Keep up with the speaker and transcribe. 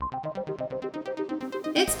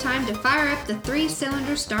It's time to fire up the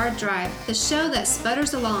three-cylinder Star Drive, the show that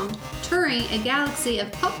sputters along, touring a galaxy of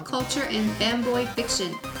pop culture and fanboy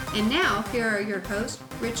fiction. And now, here are your hosts,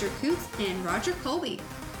 Richard Coots and Roger Colby.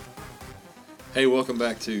 Hey, welcome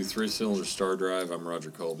back to Three-Cylinder Star Drive. I'm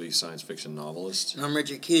Roger Colby, science fiction novelist. I'm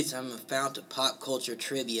Richard Coots. I'm a fount of pop culture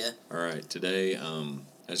trivia. All right, today I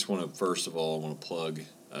just want to, first of all, I want to plug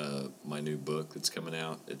my new book that's coming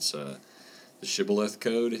out. It's The Shibboleth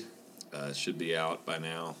Code. It should be out by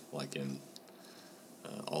now, like in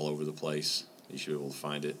all over the place. You should be able to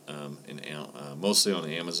find it mostly on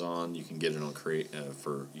Amazon. You can get it on you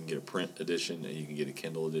can get a print edition and you can get a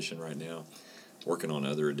Kindle edition right now. Working on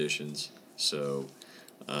other editions, so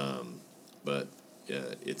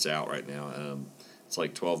it's out right now. It's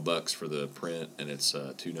like $12 for the print and it's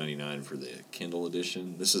 $2.99 for the Kindle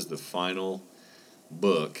edition. This is the final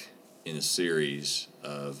book in a series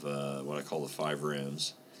of what I call the 5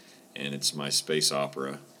 Rims. And it's my space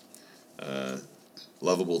opera,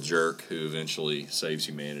 lovable jerk who eventually saves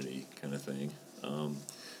humanity kind of thing.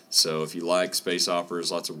 So if you like space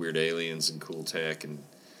operas, lots of weird aliens and cool tech and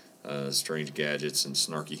strange gadgets and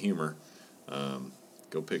snarky humor,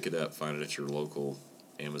 go pick it up. Find it at your local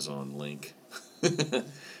Amazon link.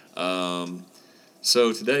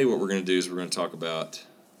 So today what we're going to do is we're going to talk about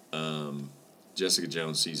Jessica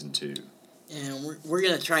Jones Season 2. And we're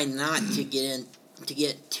going to try not to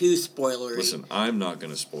get too spoilery. Listen, I'm not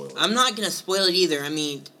going to spoil it. I'm not going to spoil it either. I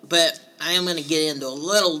mean, but I am going to get into a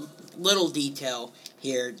little detail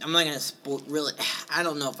here. I'm not going to really. I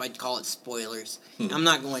don't know if I'd call it spoilers. I'm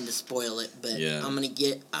not going to spoil it, but yeah. I'm going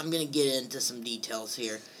to get into some details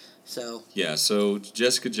here. So yeah, so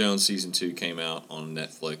Jessica Jones Season 2 came out on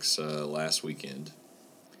Netflix last weekend,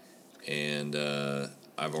 and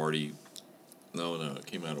I've already. No, it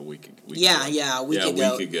came out a week ago. A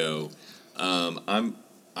week ago.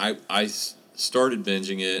 I started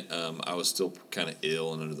binging it. I was still kind of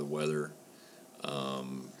ill and under the weather.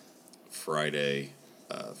 Friday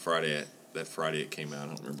it came out. I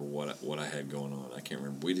don't remember what I had going on. I can't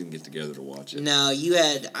remember. We didn't get together to watch it. No, you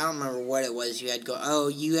had. I don't remember what it was. You had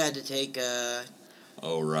you had to take.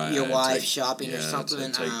 Oh right. Your wife shopping or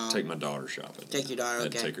something. Take my daughter shopping. Take your daughter. Okay. I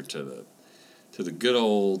had to take her to the good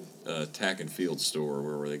old tack and field store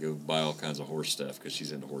where they go buy all kinds of horse stuff because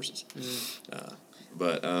she's into horses.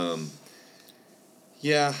 But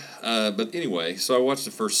anyway, so I watched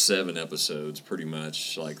the first 7 episodes pretty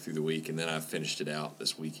much like through the week, and then I finished it out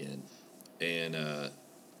this weekend. And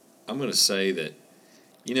I'm going to say that,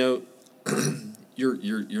 your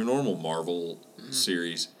normal Marvel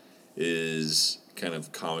series is kind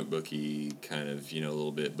of comic booky, kind of, a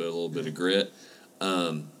little bit of grit.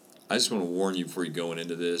 I just want to warn you before you going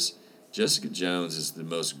into this, Jessica Jones is the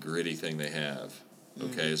most gritty thing they have.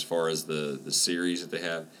 Okay, as far as the series that they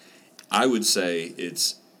have, I would say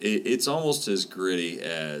it's almost as gritty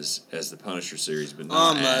as the Punisher series, but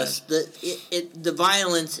not almost. The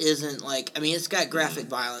violence isn't like, I mean, it's got graphic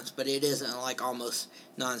violence, but it isn't like almost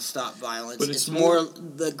nonstop violence. But it's more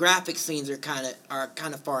the graphic scenes are kind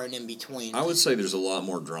of far and in between. I would say there's a lot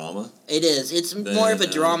more drama. It is. It's more of a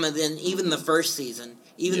drama than even the first season.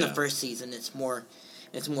 The first season, it's more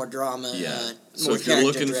drama. Yeah. So if you're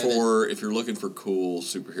looking for cool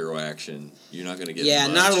superhero action, you're not going to get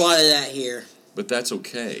much. Not a lot of that here. But that's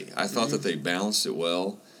okay. I thought that they balanced it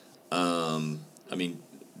well.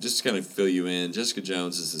 Just to kind of fill you in, Jessica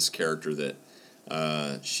Jones is this character that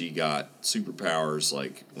she got superpowers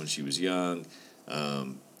like when she was young,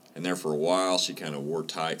 and there for a while she kind of wore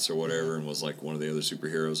tights or whatever and was like one of the other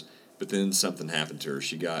superheroes. But then something happened to her.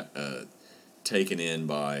 She got taken in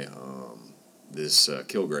by this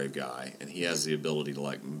Kilgrave guy, and he has the ability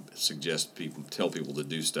to tell people to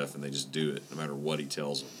do stuff, and they just do it no matter what he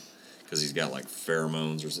tells them, because he's got like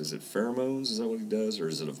pheromones, or is it pheromones? Is that what he does, or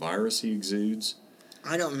is it a virus he exudes?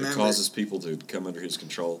 I don't remember. It causes people to come under his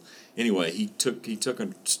control. Anyway,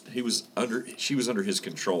 she was under his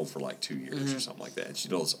control for like 2 years or something like that, and she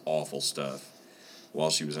did all this awful stuff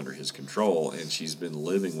while she was under his control, and she's been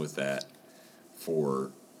living with that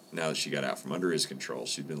for. Now that she got out from under his control,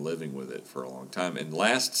 she'd been living with it for a long time. And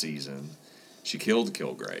last season, she killed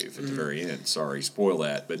Kilgrave at the very end. Sorry, spoil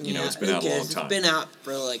that, but it's been out a long time. It's been out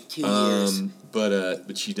for like 2 years.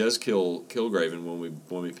 But she does kill Kilgrave, and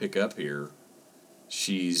when we pick up here,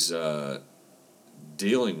 she's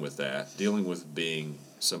dealing with being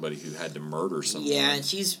somebody who had to murder someone. Yeah, and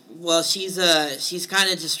she's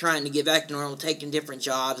kind of just trying to get back to normal, taking different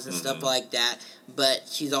jobs and stuff like that. But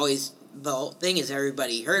she's always. The whole thing is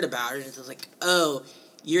everybody heard about her, and it's like, oh,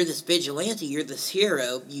 you're this vigilante, you're this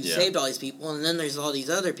hero, you saved all these people, and then there's all these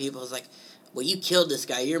other people. It's like, well, you killed this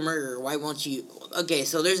guy. You're a murderer. Why won't you? Okay,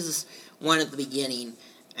 so there's this one at the beginning,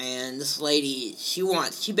 and this lady, she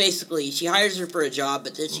hires her for a job,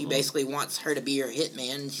 but then she basically wants her to be her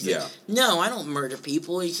hitman. And she's like, no, I don't murder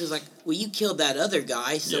people. He's just like, well, you killed that other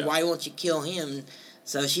guy, so why won't you kill him?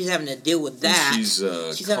 So she's having to deal with that. And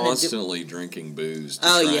she's constantly drinking booze to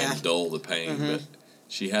try and dull the pain, but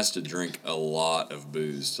she has to drink a lot of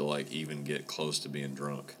booze to like even get close to being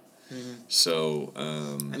drunk. So,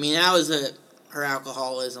 I mean, her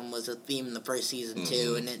alcoholism was a theme in the first season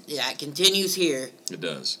too, and it continues here. It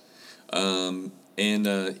does, but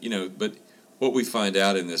what we find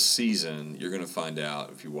out in this season, you're going to find out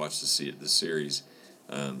if you watch the series.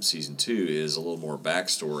 Season 2 is a little more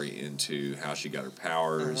backstory into how she got her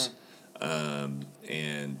powers, and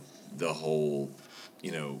the whole,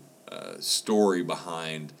 story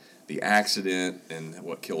behind the accident and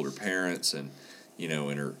what killed her parents and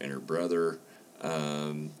her brother,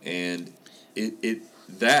 and it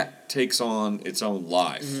that takes on its own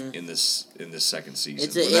life in this second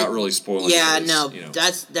season without really spoiling. Yeah,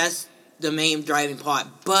 that's the main driving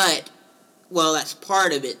plot, but that's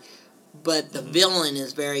part of it. But the villain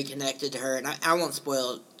is very connected to her, and I won't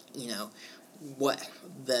spoil, what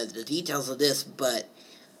the details of this, but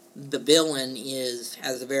the villain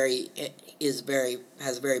has a very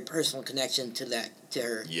personal connection to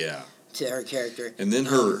her. Yeah. To her character. And then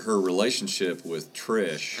her relationship with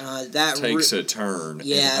Trish takes a turn.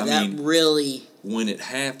 Yeah, really. When it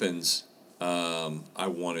happens, I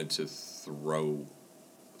wanted to throw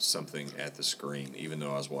something at the screen, even though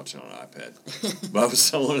I was watching on an iPad.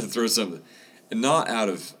 But I wanted to throw something. And not out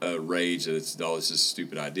of rage that it's just a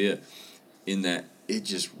stupid idea, in that it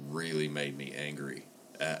just really made me angry.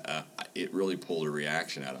 It really pulled a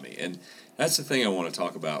reaction out of me. And that's the thing I want to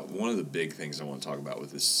talk about. One of the big things I want to talk about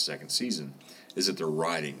with this second season is that the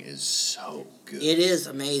writing is so good. It is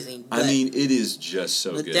amazing. It is just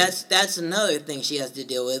so good. But that's another thing she has to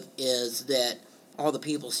deal with, is that all the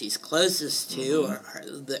people she's closest to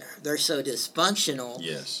they're so dysfunctional.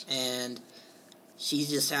 Yes. And she's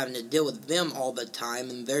just having to deal with them all the time,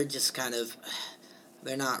 and they're just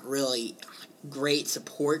they're not really great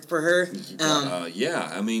support for her. In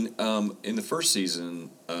the first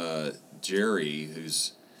season, Jerry,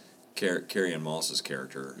 who's Carrie-Anne Moss's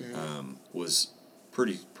character, was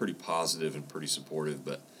pretty positive and pretty supportive,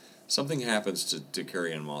 but something happens to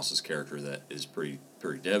Carrie-Anne Moss's character that is pretty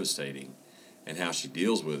devastating. And how she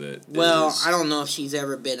deals with it. I don't know if she's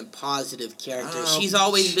ever been a positive character. She's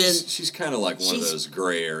always been. She's kind of like one of those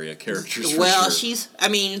gray area characters. She's.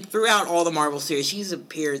 Throughout all the Marvel series, she's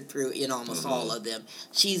appeared in almost all of them.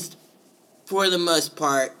 She's, for the most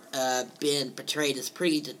part, been portrayed as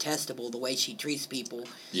pretty detestable the way she treats people.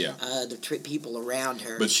 Yeah. Treat people around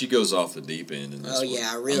her. But she goes off the deep end in this one.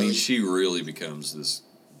 Yeah, really. She really becomes this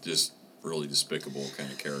just really despicable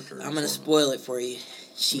kind of character. I'm going to spoil it for you.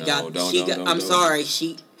 She got the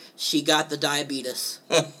diabetes.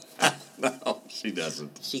 No, she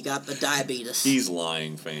doesn't. She got the diabetes. He's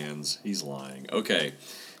lying, fans. He's lying. Okay.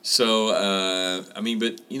 So,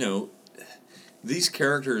 these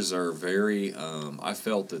characters are very, I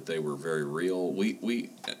felt that they were very real.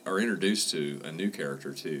 We are introduced to a new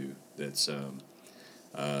character, too, that's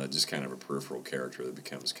just kind of a peripheral character that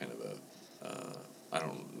becomes kind of a, I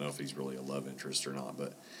don't know if he's really a love interest or not,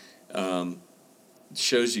 but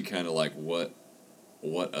shows you kind of like how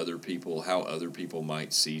other people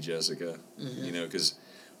might see Jessica, because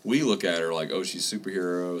we look at her like, oh, she's a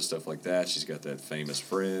superhero, stuff like that. She's got that famous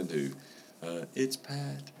friend who, it's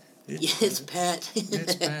Pat. It's Pat.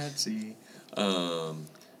 It's Patsy. And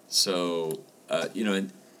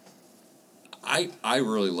I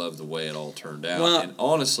really love the way it all turned out. Well, and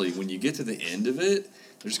honestly, when you get to the end of it,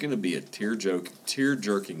 there's going to be a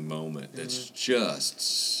tear-jerking moment that's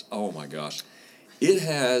just, oh my gosh. It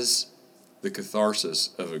has the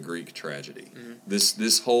catharsis of a Greek tragedy.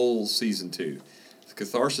 This whole season 2, the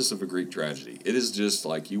catharsis of a Greek tragedy. It is just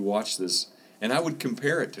like you watch this, and I would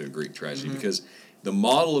compare it to a Greek tragedy because the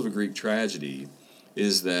model of a Greek tragedy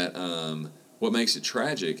is that what makes it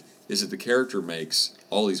tragic is that the character makes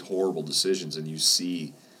all these horrible decisions, and you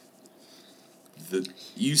see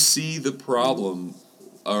the problem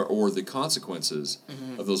or the consequences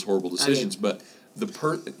of those horrible decisions, but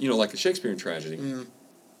like a Shakespearean tragedy,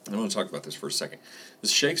 I want to talk about this for a second. The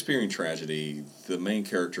Shakespearean tragedy, the main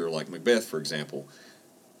character, like Macbeth, for example,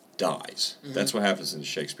 dies. That's what happens in a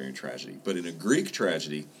Shakespearean tragedy. But in a Greek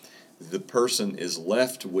tragedy, the person is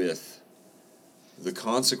left with the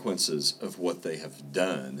consequences of what they have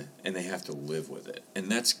done, and they have to live with it.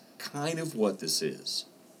 And that's kind of what this is,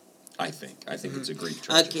 I think. I think it's a Greek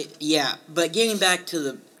tragedy. Okay, yeah, but getting back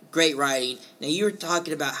to great writing. Now you were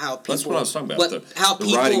talking about how people. That's what I was talking about.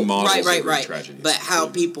 The writing models right. Tragedy. But how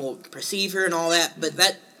people perceive her and all that.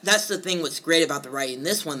 But that's the thing. What's great about the writing in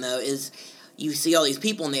this one though is you see all these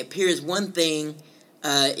people and they appear as one thing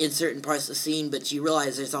in certain parts of the scene, but you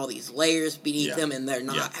realize there's all these layers beneath them, and they're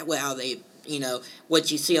not how they.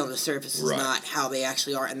 What you see on the surface is not how they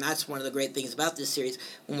actually are, and that's one of the great things about this series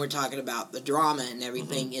when we're talking about the drama and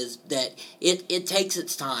everything is that it takes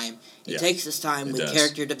its time. It takes its time with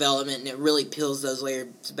character development, and it really peels those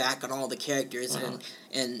layers back on all the characters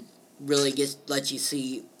and really lets you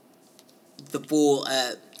see the full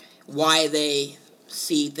why they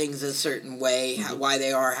see things a certain way, why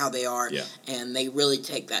they are how they are, and they really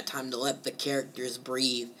take that time to let the characters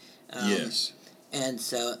breathe. Yes. And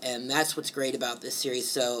that's what's great about this series.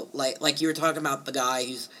 So, like you were talking about the guy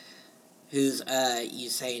who's you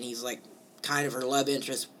saying he's like kind of her love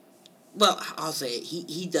interest. Well, I'll say it.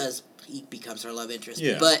 He becomes her love interest.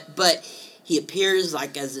 Yeah. But he appears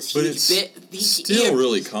like as this huge bit. He's still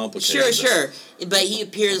really complicated. Sure. But he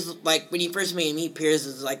appears like when you first meet him, he appears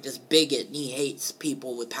as like this bigot and he hates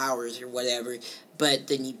people with powers or whatever. But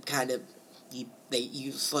then you kind of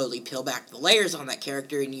you slowly peel back the layers on that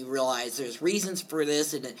character and you realize there's reasons for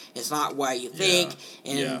this and it's not why you think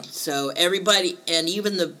so everybody and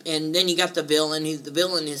then you got the villain is the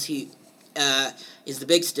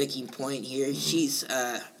big sticking point here. She's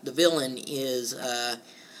the villain is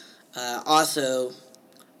also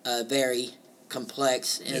very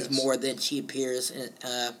complex and is more than she appears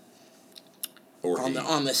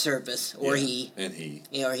on the surface, or he.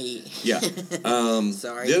 Yeah.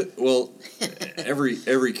 Sorry.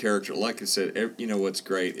 Every character, like I said, what's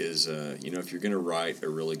great is, if you're going to write a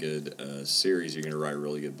really good series, you're going to write a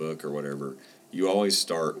really good book or whatever, you always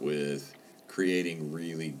start with creating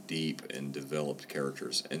really deep and developed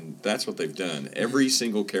characters. And that's what they've done. Every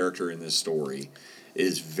single character in this story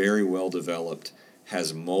is very well developed,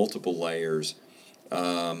 has multiple layers,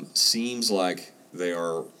 seems like they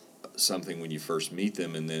are something when you first meet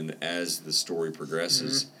them, and then as the story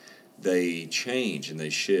progresses, they change and they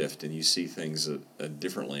shift, and you see things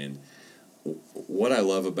differently. And what I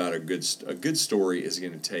love about a good story is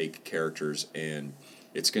going to take characters and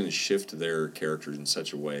it's going to shift their characters in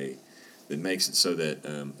such a way that makes it so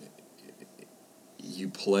that you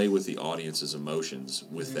play with the audience's emotions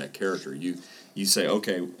with that character. You say,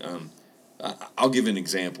 okay, I'll give an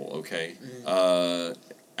example. Okay,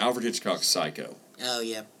 Alfred Hitchcock's Psycho. Oh,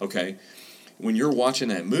 yeah. Okay. When you're watching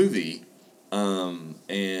that movie,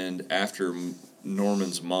 and after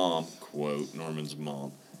Norman's mom, quote, Norman's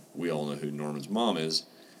mom, we all know who Norman's mom is,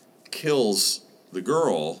 kills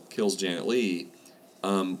Janet Leigh,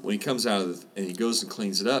 when he comes out and he goes and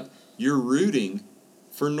cleans it up, you're rooting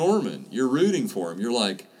for Norman. You're rooting for him. You're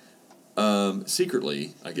like,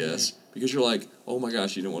 secretly, I guess, because you're like, oh my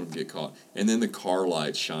gosh, you don't want him to get caught. And then the car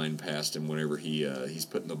lights shine past him whenever he's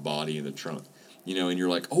putting the body in the trunk. And you're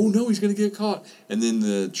like, oh no, he's going to get caught. And then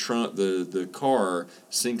the car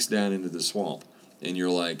sinks down into the swamp. And you're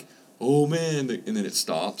like, oh man, and then it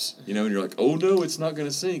stops, and you're like, oh no, it's not going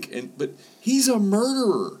to sink. But he's a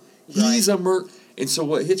murderer. He's a And so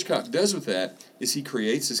what Hitchcock does with that is he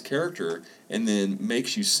creates his character and then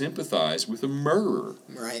makes you sympathize with a murderer.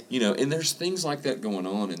 Right. And there's things like that going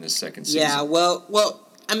on in this second season. Yeah, well,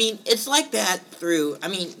 I mean, it's like that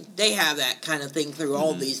they have that kind of thing through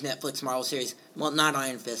all these Netflix Marvel series. Well, not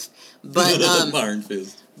Iron Fist, but Iron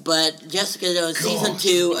Fist. But Jessica Jones season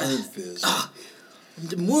 2. Iron Fist.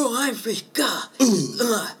 The more Iron Fist. God.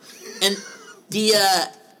 And the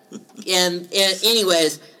and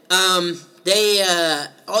anyways, they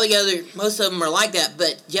all together, most of them are like that.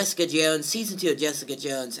 But Jessica Jones, season 2 of Jessica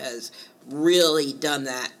Jones has really done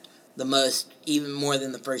that the most, even more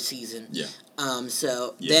than the first season. Yeah.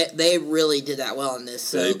 They really did that well in this.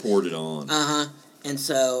 So, they poured it on. And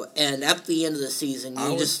at the end of the season,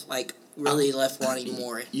 really left wanting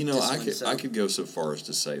more. I could go so far as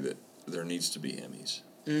to say that there needs to be Emmys.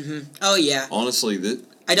 Mm-hmm. Oh yeah. Honestly,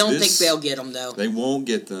 I don't think they'll get them though. They won't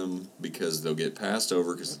get them because they'll get passed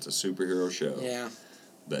over because it's a superhero show. Yeah.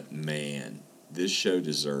 But man, this show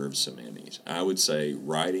deserves some Emmys. I would say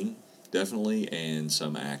writing definitely and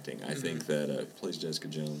some acting. I think that plays Jessica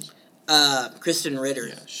Jones. Kristen Ritter.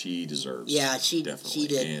 Yeah, she deserves. Yeah, she definitely. She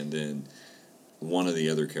did. And then one of the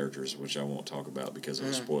other characters, which I won't talk about because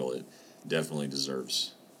it'll spoil it, definitely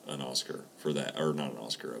deserves an Oscar for that, or not an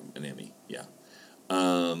Oscar, an Emmy. Yeah.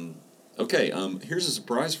 Okay. Here's a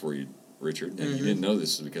surprise for you, Richard. And you didn't know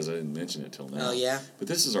this because I didn't mention it till now. Oh yeah. But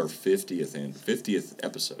this is our 50th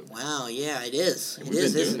episode. Wow. Yeah, it is. And we've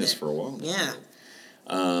been doing this for a while now. Yeah.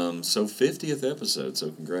 So 50th episode.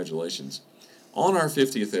 So congratulations. on our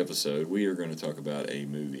 50th episode, we are going to talk about a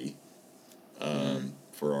movie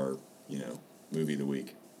for our, movie of the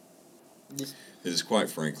week. It is quite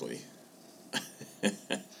frankly,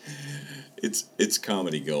 it's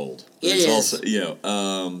comedy gold. It's also,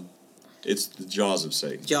 it's the Jaws of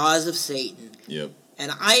Satan. Jaws of Satan. Yep.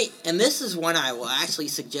 And this is one I will actually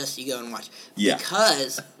suggest you go and watch. Yeah.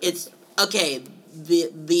 Because it's okay.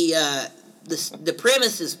 The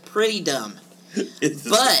premise is pretty dumb.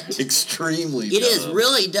 But extremely dumb. It is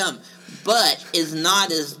really dumb, but it is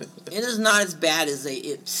not as bad as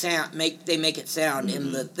they make it sound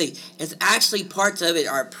in the thing. It's actually, parts of it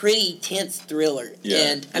are pretty tense thriller. Yeah.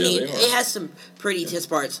 And I mean, it has some pretty tense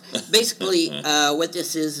parts. Basically, what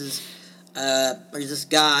this is there's this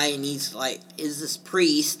guy, and he's this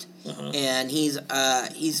priest, and he's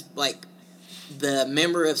like the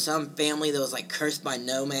member of some family that was like cursed by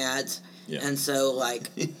nomads. Yeah. And so like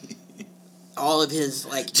all of his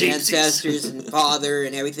Gypsies. ancestors and father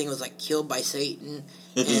and everything was like killed by Satan,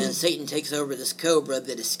 and Satan takes over this cobra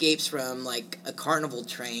that escapes from like a carnival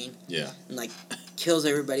train. Yeah. And like kills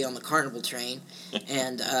everybody on the carnival train,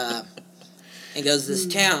 and goes to this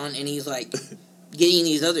town, and he's like getting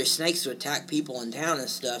these other snakes to attack people in town and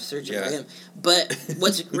stuff, searching for him. But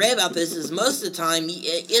what's great about this is most of the time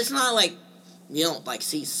it's not like you don't like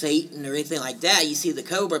see Satan or anything like that. You see the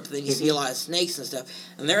cobra, but then you see a lot of snakes and stuff.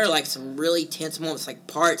 And there are like some really tense moments, like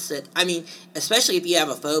parts that, I mean, especially if you have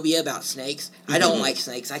a phobia about snakes. I don't like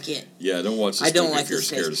snakes. I can't. Yeah, don't watch this I don't movie like if you're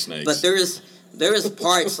snakes. scared of snakes. But there was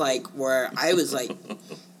parts like where I was like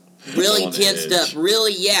really tensed up,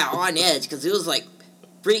 really on edge, because it was like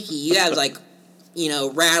freaky. You have like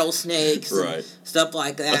rattlesnakes and stuff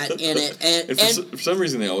like that in it. And for some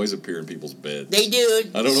reason, they always appear in people's beds. They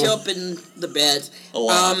do. I don't know. Show up in the beds. A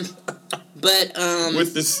lot. But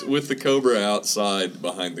with the cobra outside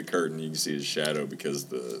behind the curtain, you can see his shadow because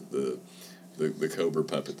the cobra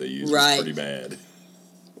puppet they used was pretty bad.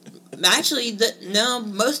 Actually,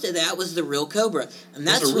 most of that was the real cobra, and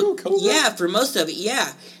that's a real cobra? Yeah, for most of it,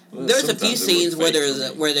 yeah. Well, there's a few scenes where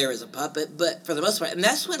there was a puppet, but for the most part, and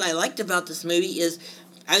that's what I liked about this movie is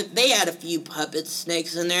they had a few puppet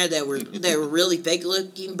snakes in there that were really fake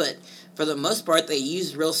looking, but for the most part they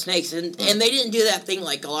used real snakes, and they didn't do that thing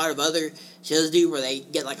like a lot of other shows do where they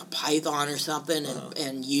get like a python or something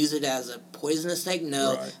and use it as a poisonous snake.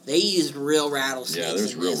 No, they used real rattlesnakes. Yeah,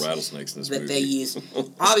 there's real rattlesnakes in this movie that they used.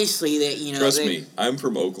 Obviously, that Trust me, I'm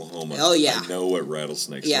from Oklahoma. Oh yeah, I know what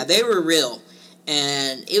rattlesnakes. Yeah, they were real.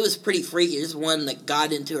 And it was pretty freaky. There's one that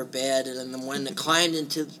got into her bed, and then the one that climbed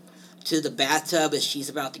into the bathtub as she's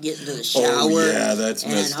about to get into the shower. Oh, yeah, that's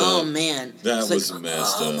messed up. Oh, man. That was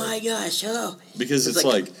messed up. Oh, my gosh. Oh. Because it's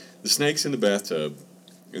like the snake's in the bathtub,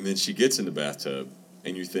 and then she gets in the bathtub,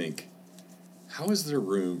 and you think, how is there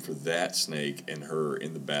room for that snake and her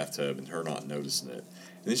in the bathtub and her not noticing it?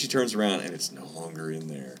 And then she turns around, and it's no longer in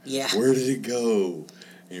there. Yeah. Where did it go?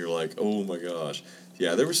 And you're like, oh, my gosh.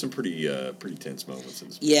 Yeah, there were some pretty tense moments in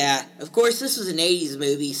this movie. Yeah, of course, this was an 80s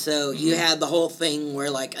movie, so you had the whole thing where,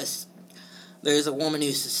 like, there's a woman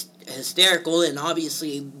who's hysterical, and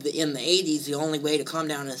obviously, in the 80s, the only way to calm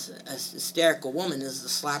down a hysterical woman is to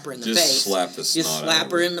slap her in the face. Just slap the snot Just slap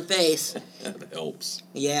her in the face. That helps.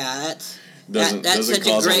 Yeah, that's doesn't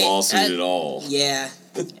cause a lawsuit at all. Yeah.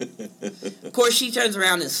 Of course, she turns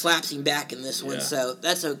around and slaps him back in this one, so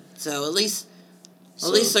at least... At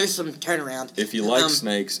least there's some turnaround. If you like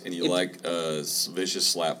snakes and you like vicious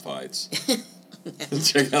slap fights,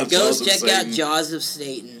 check out Jaws of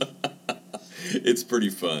Satan. It's pretty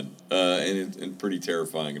fun and pretty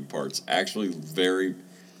terrifying in parts. Actually,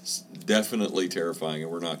 definitely terrifying,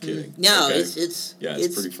 and we're not kidding. No, okay? it's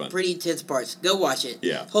pretty fun. Pretty intense parts. Go watch it.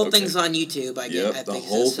 Yeah, whole thing's on YouTube. I think the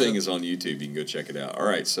whole thing is on YouTube. You can go check it out. All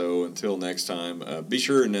right, so until next time, be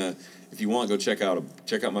sure and. If you want, go check out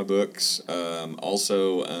my books.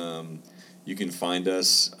 Also, you can find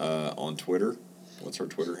us on Twitter. What's our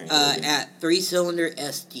Twitter handle? At 3Cylinder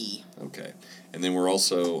SD. Okay. And then we're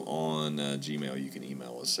also on Gmail. You can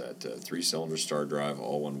email us at 3cylinderstardrive,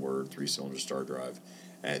 all one word, 3cylinderstardrive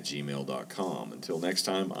 @gmail.com. Until next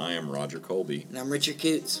time, I am Roger Colby. And I'm Richard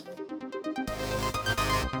Coots.